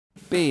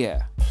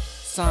beer,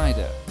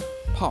 cider,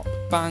 pop,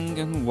 bang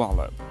and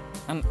wallop,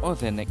 and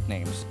other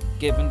nicknames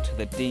given to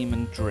the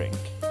demon drink.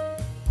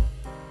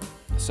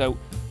 So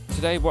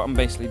today what I'm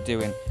basically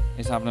doing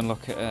is having a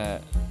look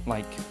at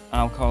like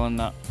alcohol and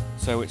that.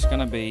 So it's going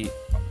to be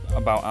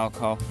about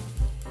alcohol,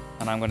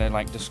 and I'm going to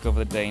like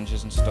discover the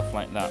dangers and stuff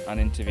like that, and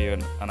interview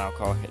an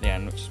alcoholic at the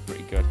end, which is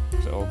pretty good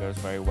because it all goes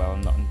very well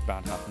and nothing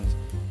bad happens.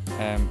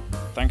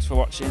 Thanks for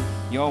watching.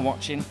 You're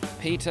watching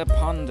Peter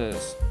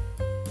Ponders.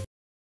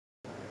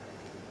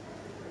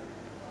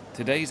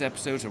 Today's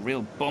episode's a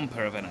real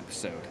bumper of an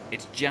episode.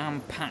 It's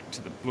jam-packed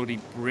to the bloody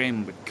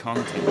brim with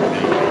content, baby.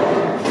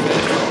 The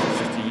first half is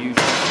just the usual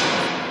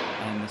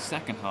stuff, and in the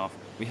second half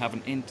we have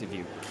an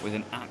interview with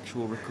an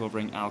actual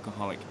recovering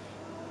alcoholic,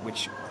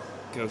 which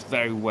goes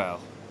very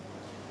well.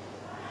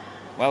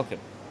 Welcome.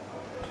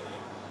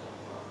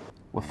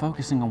 We're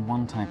focusing on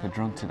one type of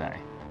drug today,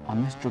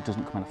 and this drug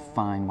doesn't come in a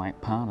fine white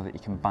powder that you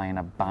can buy in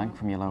a bag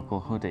from your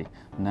local hoodie.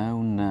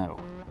 No, no.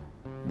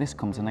 This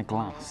comes in a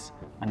glass,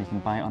 and you can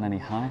buy it on any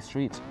high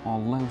street or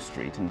low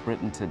street in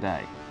Britain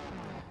today.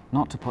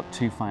 Not to put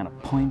too fine a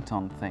point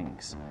on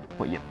things,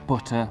 but you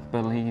butter,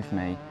 believe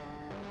me,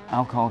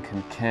 alcohol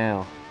can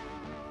kill.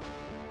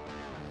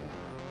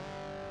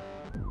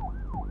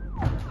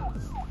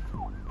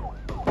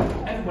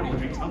 Everybody who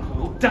drinks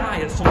alcohol will die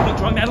at some point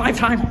during their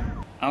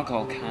lifetime.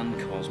 Alcohol can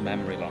cause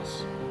memory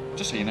loss,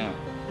 just so you know.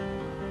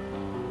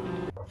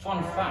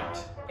 Fun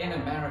fact, in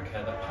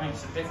America the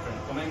pints are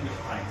different from English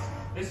pints.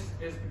 This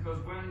is because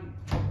when...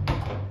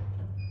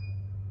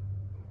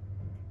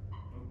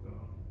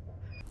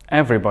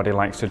 Everybody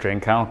likes to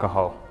drink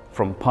alcohol,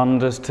 from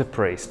ponders to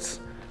priests.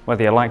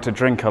 Whether you like to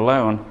drink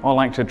alone or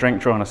like to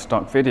drink during a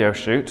stock video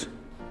shoot,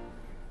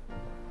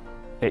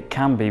 it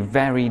can be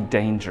very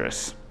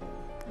dangerous.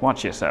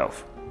 Watch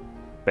yourself,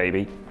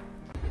 baby.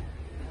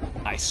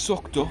 I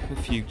sucked up a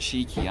few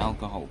cheeky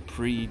alcohol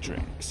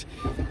pre-drinks.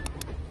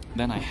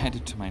 Then I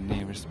headed to my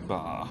nearest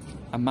bar.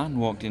 A man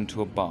walked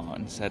into a bar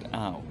and said,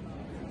 "Ow."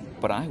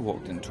 But I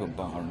walked into a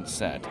bar and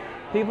said,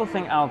 People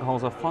think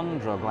alcohol's a fun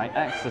drug like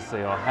ecstasy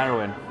or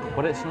heroin,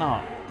 but it's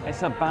not.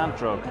 It's a bad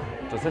drug.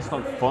 Does this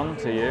look fun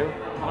to you?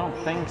 I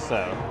don't think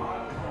so.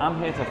 I'm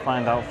here to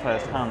find out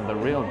firsthand the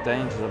real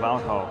dangers of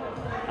alcohol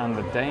and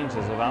the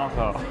dangers of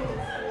alcohol.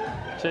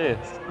 Cheers.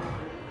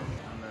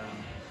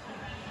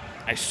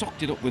 I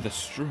sucked it up with a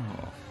straw.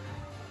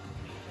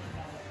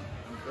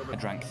 I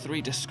drank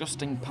 3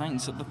 disgusting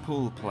pints at the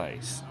pool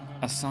place.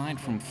 Aside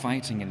from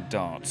fighting and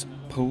darts,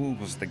 pool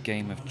was the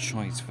game of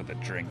choice for the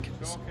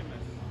drinkers.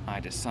 I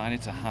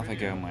decided to have a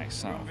go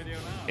myself.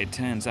 It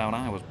turns out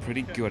I was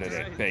pretty good at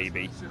it,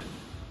 baby.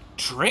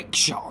 Trick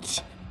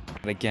shot!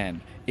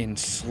 Again, in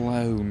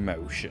slow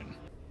motion.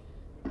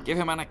 Give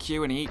a man a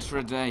cue and he eats for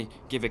a day.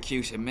 Give a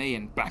cue to me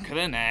and back of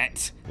the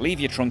net.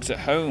 Leave your trunks at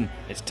home.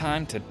 It's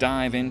time to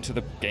dive into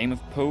the game of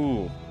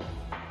pool.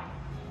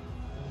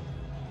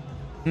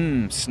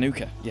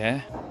 Snooker,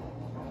 yeah?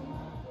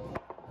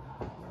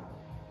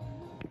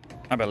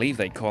 I believe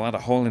they call that a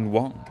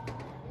hole-in-one.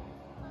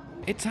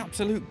 It's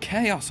absolute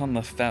chaos on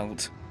the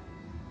felt.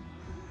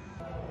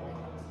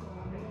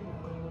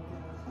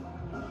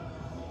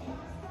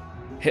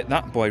 Hit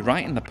that boy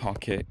right in the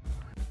pocket.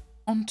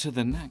 On to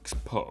the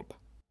next pub.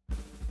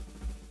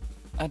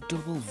 A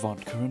double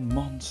vodka and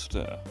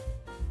monster.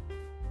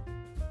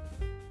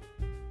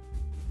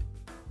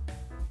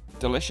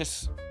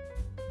 Delicious.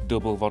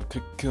 Double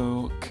vodka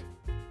coke.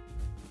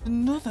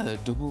 Another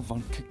double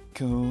vodka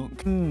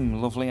coke.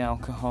 Lovely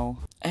alcohol.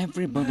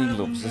 Everybody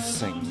loves a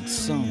sing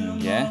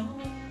song, yeah?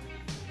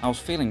 I was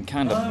feeling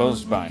kinda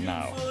buzzed by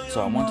now,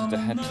 so I wanted to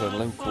head to the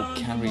local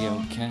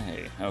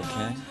karaoke,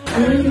 okay?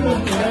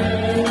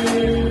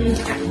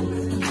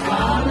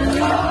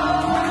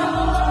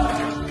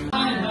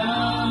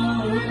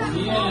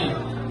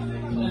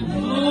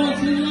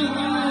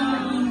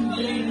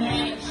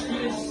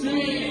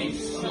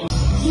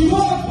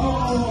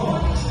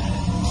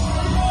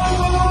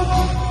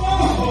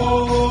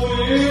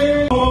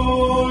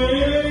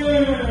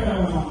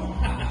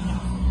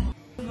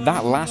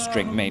 That last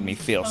drink made me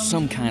feel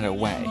some kind of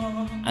way,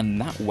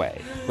 and that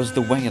way was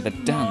the way of the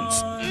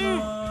dance.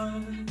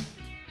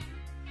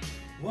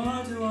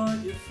 Why do I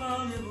give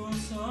valuable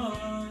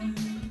time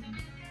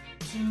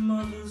to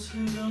mothers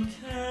who don't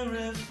care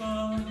if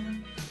I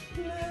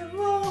live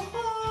or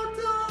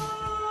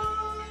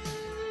die?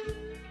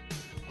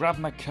 Grab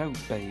my coat,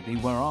 baby,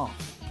 we're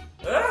off.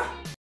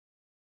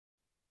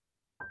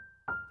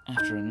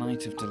 After a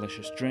night of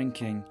delicious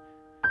drinking,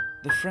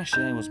 the fresh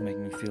air was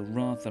making me feel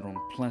rather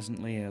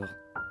unpleasantly ill.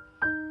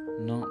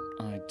 Not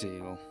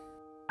ideal.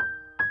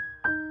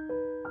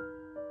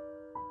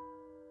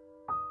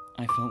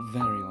 I felt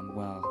very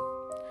unwell,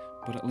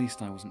 but at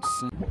least I wasn't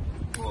sick.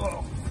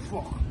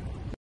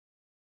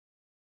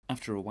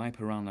 After a wipe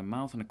around the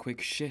mouth and a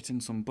quick shit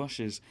in some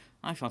bushes,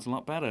 I felt a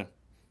lot better.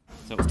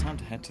 So it was time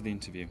to head to the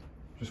interview.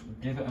 Just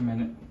give it a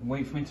minute,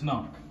 wait for me to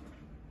knock,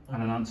 and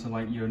then answer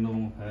like you're a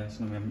normal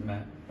person and we haven't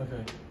met.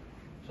 Okay,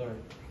 sorry.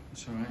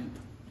 It's alright.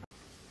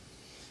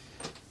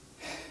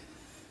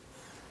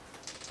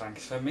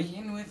 Thanks for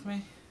meeting with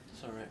me.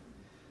 It's alright.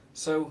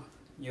 So,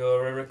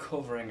 you're a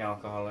recovering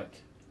alcoholic.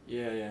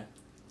 Yeah.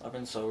 I've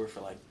been sober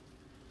for like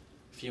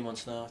a few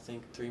months now, I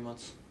think. 3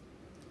 months.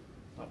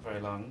 Not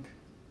very long.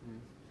 Mm.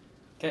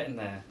 Getting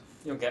there.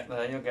 You'll get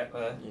there,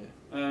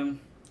 Yeah.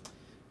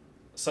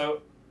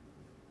 So,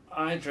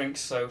 I drink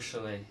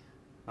socially,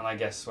 and I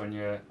guess when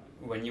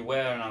you were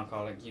an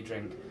alcoholic, you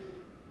drink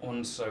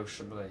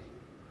unsociably.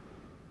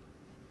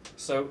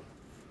 So,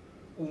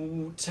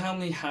 tell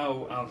me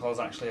how alcohol's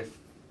actually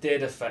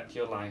did affect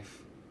your life.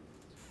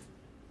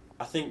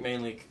 I think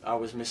mainly I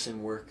was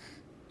missing work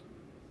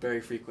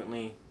very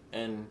frequently,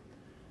 and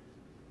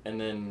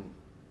then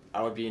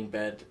I would be in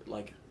bed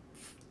like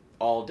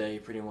all day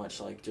pretty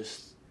much, like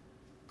just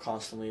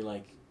constantly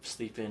like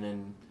sleeping,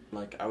 and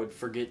like I would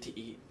forget to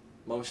eat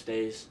most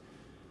days,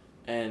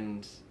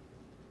 and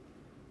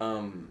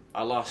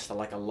I lost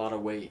like a lot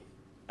of weight.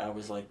 I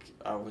was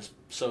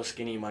so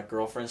skinny, my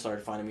girlfriend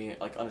started finding me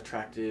like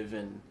unattractive,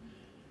 and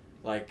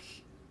like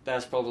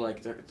that's probably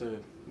like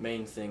the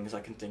main things I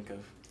can think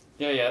of.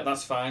 Yeah,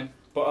 that's fine.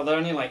 But are there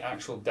any like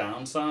actual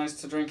downsides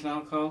to drinking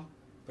alcohol?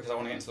 Because I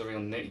want to get into the real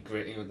nitty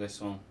gritty with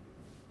this one.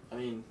 I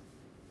mean,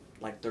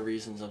 like the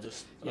reasons are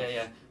just...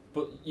 Yeah.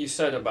 But you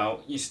said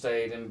about you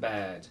stayed in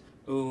bed.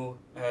 Ooh,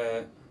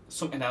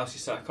 something else you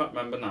said, I can't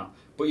remember now.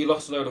 But you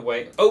lost a load of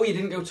weight. Oh, you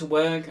didn't go to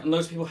work, and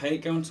loads of people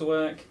hate going to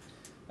work.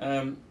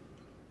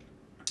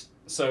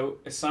 So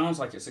it sounds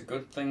like it's a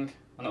good thing,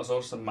 and it was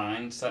also a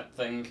mindset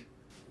thing.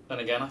 Then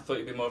again, I thought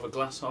you'd be more of a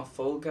glass half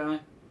full guy.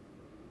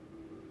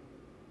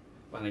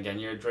 Then again,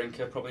 you're a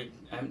drinker, probably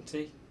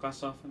empty,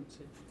 glass half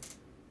empty.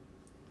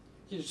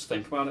 You just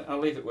think about it. I'll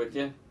leave it with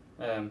you.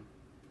 Yeah,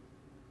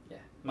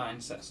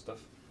 mindset stuff.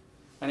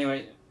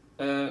 Anyway,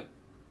 I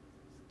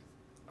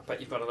bet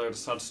you've got a load of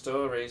sad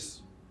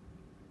stories.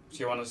 Do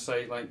you want to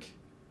say like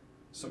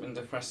something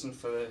depressing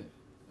for the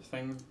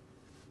thing?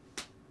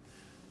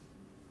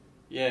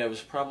 Yeah, it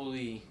was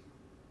probably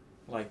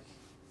like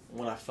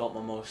when I felt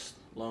my most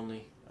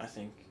lonely, I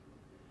think,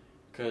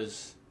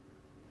 because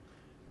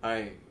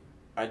I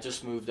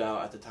just moved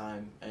out at the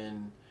time,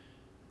 and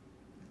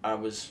I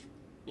was,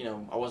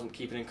 I wasn't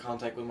keeping in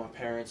contact with my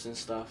parents and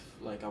stuff.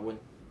 Like I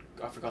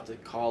forgot to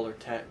call or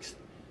text,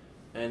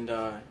 and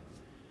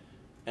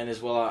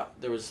as well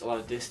there was a lot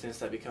of distance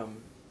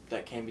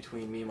that came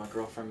between me and my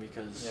girlfriend,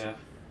 because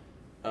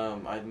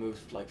I'd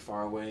moved like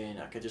far away, and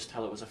I could just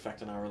tell it was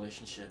affecting our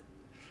relationship.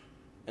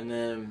 And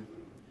then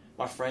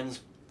my friends,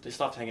 they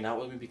stopped hanging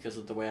out with me because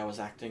of the way I was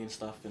acting and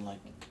stuff, and like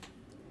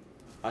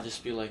I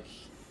just feel like,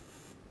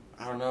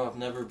 I don't know, I'd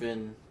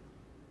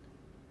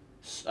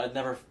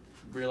never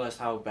realized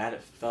how bad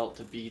it felt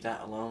to be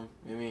that alone.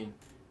 I mean,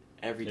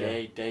 every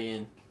day, day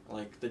in,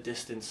 like the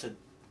distance had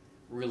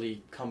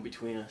really come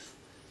between us,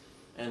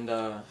 and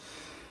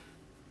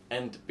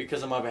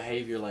because of my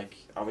behavior, like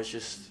I was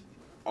just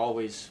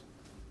always,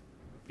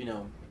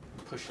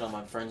 pushing all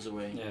my friends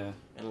away,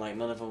 and like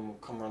none of them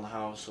would come around the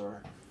house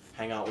or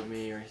hang out with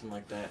me or anything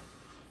like that,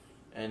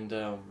 and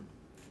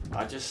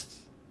I just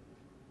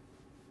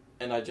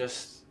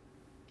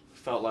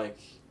felt like,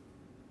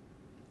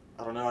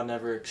 I don't know, I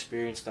never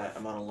experienced that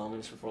amount of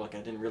loneliness before. Like I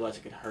didn't realize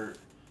it could hurt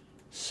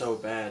so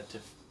bad to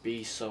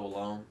be so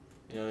alone.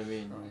 You know what I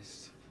mean?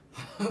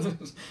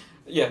 Christ.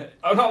 Yeah,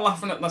 I'm not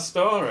laughing at my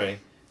story.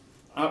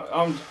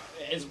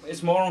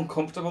 It's more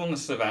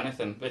uncomfortableness of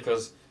anything,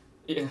 because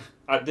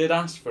I did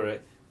ask for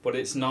it, but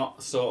it's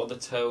not sort of the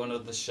tone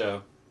of the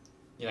show.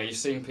 You've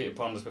seen Peter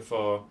Ponders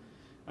before,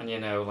 and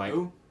like...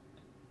 Who?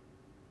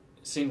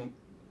 Seen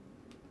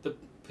the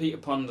Peter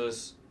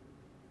Ponders...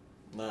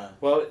 Nah.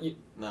 Well,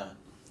 Nah.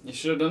 You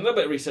should have done a little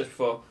bit of research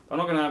before. I'm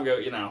not going to have a go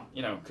at you now,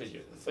 because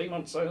you're 3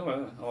 months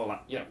sober, all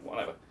that,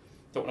 whatever.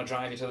 Don't want to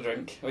drive you to the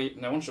drink.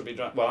 No one should be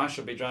driving. Well, I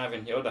should be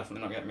driving. You're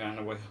definitely not getting behind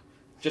the wheel.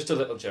 Just a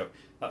little joke.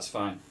 That's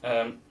fine.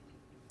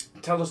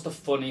 Tell us the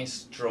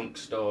funniest drunk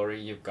story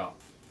you've got.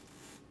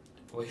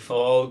 We've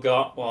all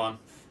got one.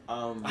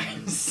 I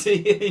can see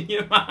it in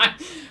your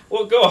mind.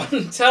 Well, go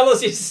on. Tell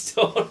us your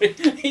story.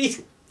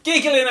 He's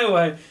giggling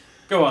away.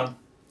 Go on.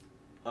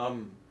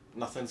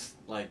 Nothing's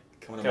like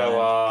coming to Go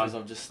mind. on. 'Cause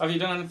I'm just... Have you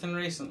done anything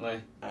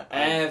recently?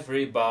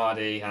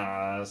 Everybody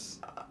has.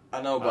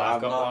 I know, but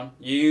I've got not. one.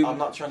 You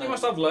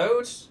must have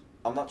loads.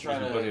 I'm not trying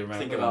bloody to remember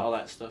think about all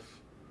that stuff,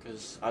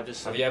 because I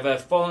just... Have you ever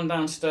fallen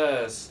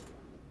downstairs?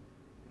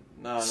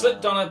 No.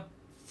 Slipped on a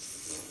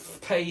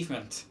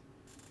pavement?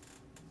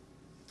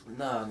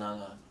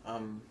 No.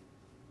 I'm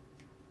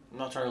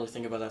not trying to really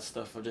think about that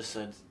stuff. I just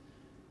said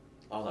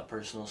all that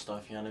personal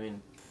stuff, you know what I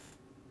mean?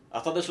 I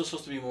thought this was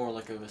supposed to be more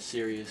like of a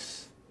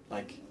serious,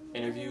 like,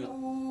 interview.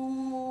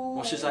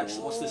 What's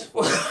this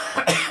for?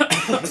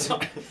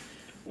 Sorry.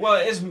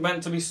 Well, it is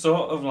meant to be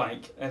sort of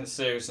like a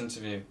serious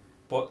interview,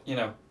 but,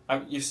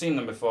 you've seen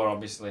them before,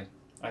 obviously.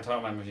 I don't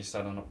remember if you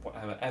said or not,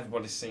 whatever.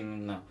 Everybody's seen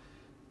them now.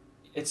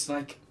 It's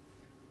like,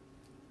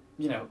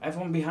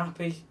 everyone be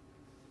happy.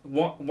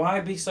 Why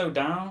be so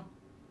down?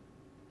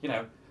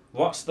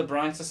 What's the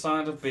brighter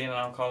side of being an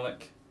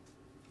alcoholic?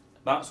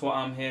 That's what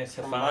I'm here to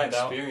From find my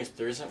out. experience,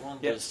 there isn't one.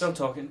 Yeah, still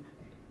talking.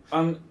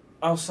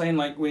 I was saying,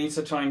 like, we need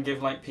to try and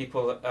give, like,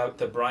 people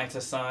the brighter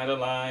side of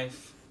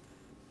life.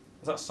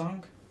 Is that a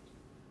song?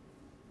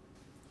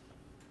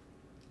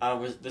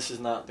 This is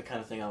not the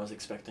kind of thing I was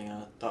expecting.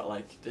 I thought,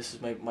 like, this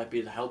is might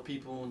be to help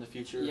people in the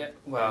future. Yeah,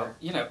 well,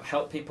 you know,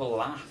 help people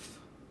laugh.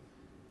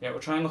 Yeah, we'll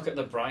try and look at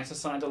the brighter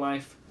side of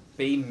life.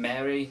 Be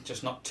merry,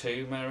 just not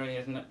too merry,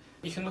 isn't it?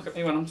 You can look at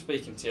me when I'm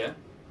speaking to you.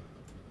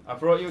 I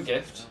brought you a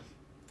gift.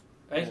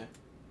 Hey?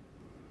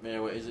 Yeah,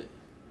 what is it?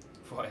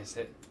 What is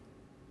it?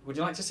 Would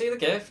you like to see the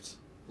gift?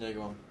 Yeah,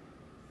 go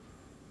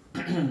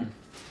on.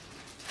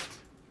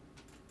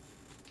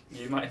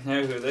 You might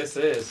know who this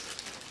is.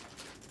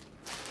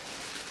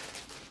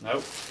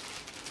 Nope.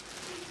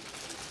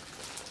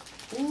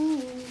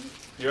 Ooh.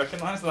 You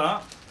recognise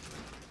that?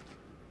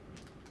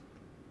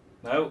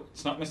 No,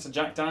 it's not Mr.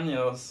 Jack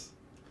Daniels.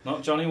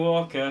 Not Johnny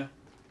Walker.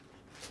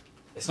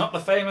 It's not the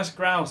famous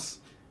grouse.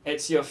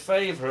 It's your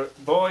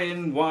favourite boy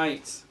in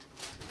white.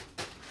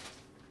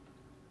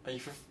 Are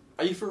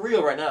you for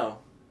real right now?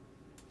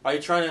 Are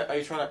you trying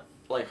to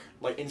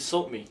like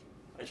insult me?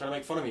 Are you trying to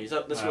make fun of me? Is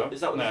that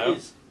what it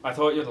is? I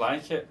thought you'd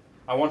like it.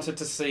 I wanted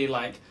to see,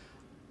 like,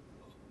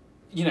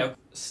 you know,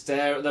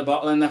 stare at the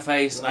bottle in the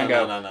face and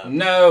go,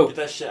 no, get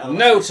that shit out of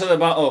no my face. to the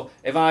bottle.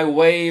 If I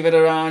wave it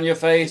around your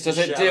face, does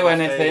it Shit do out of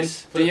my anything?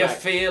 face. Put Do it you back.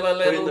 feel a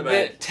Put it in little the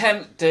bit bag.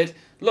 tempted?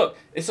 Look,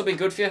 this will be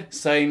good for you.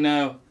 Say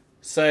no.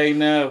 Say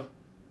no.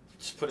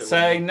 Just put it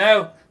Say away.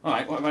 no.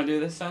 Alright, what if I do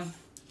this then?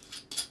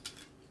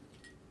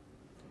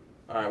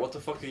 Alright, what the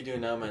fuck are you doing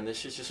now, man?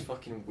 This is just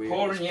fucking weird.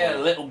 Pouring you a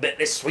little bit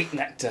this sweet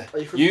nectar. Are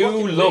you for You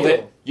fucking love real?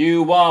 it.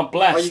 You are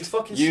blessed. Are you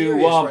fucking You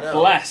serious are right now?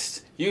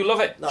 blessed. You love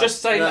it. No,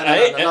 Just say no, that. no,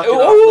 Hey, no, knock it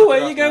oh, off, where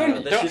knock you it off, going?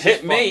 no, this Don't is hit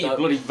just me, fucked you up.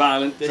 bloody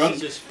violent This drunk.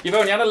 is just. You've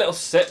only had a little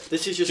sip.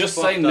 This is just Just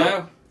fucked say up.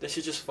 no. This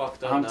is just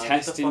fucked up. I'm now. Get the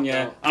testing fuck you.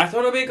 out. I thought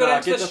it'd be a good Nah,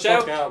 end to get the the show.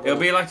 fuck out, bro.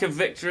 It'll be like a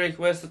victory.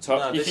 Where's the top?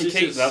 Nah, You this can is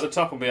keep just- that. The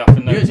top will be off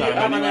in no You time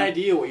have an anyway.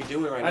 idea what you're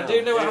doing right now. I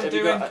do know what I'm Have you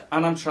doing, got-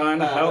 and I'm trying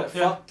to Nah, help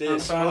you. fuck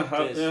this, I'm trying to fuck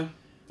help this. you.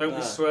 Don't be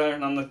Nah.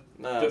 swearing on the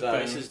Nah, good nah,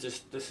 thing.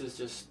 this is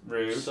just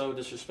Rude. so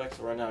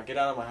disrespectful right now. Get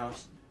out of my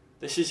house.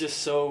 This is just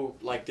so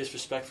like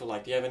disrespectful.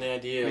 Like, do you have any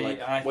idea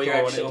I what you're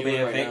thought actually it'll doing be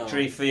a right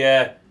victory for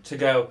you to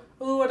go,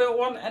 oh, I don't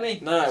want any.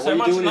 Nah, so what you're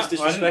imagine doing is that.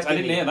 I disrespecting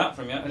didn't me. hear that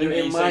from you. I now? didn't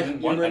hear you say you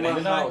didn't want You're in any, my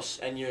did I? house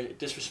and you're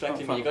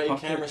disrespecting Oh, me. You got your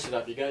fuck camera it. set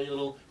up. You got your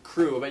little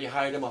crew. I bet you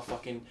hired them a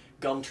fucking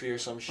gum tree or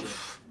some shit.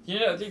 You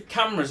know, the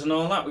cameras and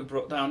all that we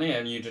brought down here,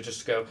 and you'd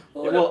just go,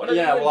 oh, Yeah, I well, don't want to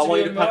yeah, do well, I want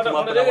you to interview anymore. pack I don't them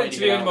want up to and I do want you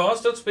to interview get out. anymore.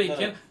 Still speaking.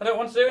 No, no. I don't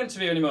want to do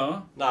interview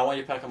anymore. No, I want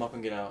you to pack them up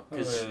and get out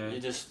because Oh, yeah. you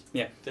just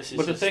Yeah. This is.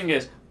 But the just, thing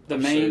is, the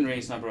absurd. main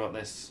reason I brought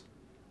this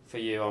for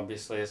you,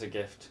 obviously, as a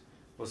gift,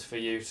 was for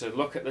you to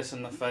look at this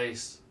in the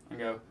face and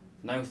go,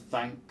 no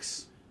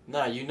thanks.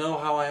 Nah, you know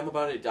how I am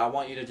about it. I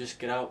want you to just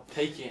get out,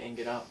 take it, and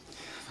get out.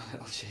 A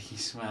little cheeky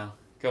smell.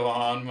 Go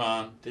on,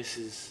 man. This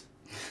is.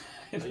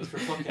 Are you for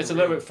fucking It's a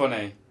little real? bit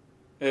funny.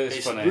 It is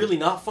It's funny. really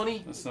not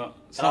funny. It's not.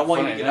 It's And I not want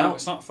you funny. to get No, out.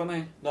 it's not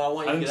funny. No, I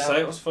want I you to didn't get say out.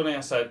 it was funny. I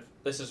said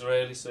this is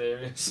really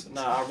serious.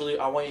 Nah,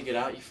 I want you to get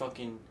out.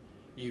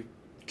 You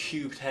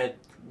cubed head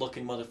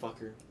looking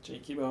motherfucker.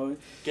 Cheeky boy.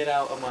 Get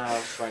out of my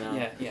house right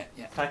now. Yeah.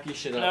 Pack your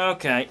shit up.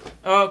 Okay. I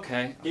thought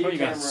you were your going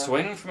to camera.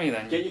 swing for me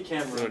then. Get you your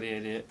camera. bloody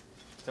idiot.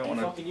 Don't You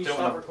want fucking- to. you Don't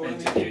stop want to recording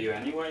me. interview you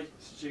anyway.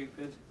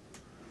 Stupid.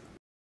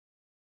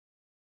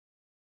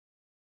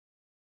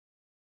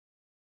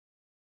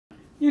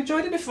 You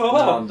enjoyed it before.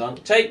 No, I'm done.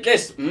 Take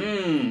this.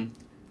 Mmm.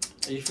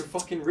 Are you for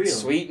fucking real?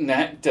 Sweet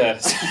nectar.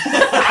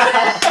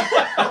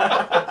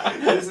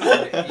 This is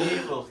an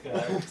evil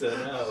character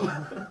now.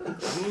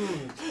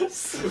 Mm.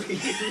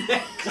 Sweet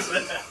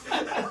nectar.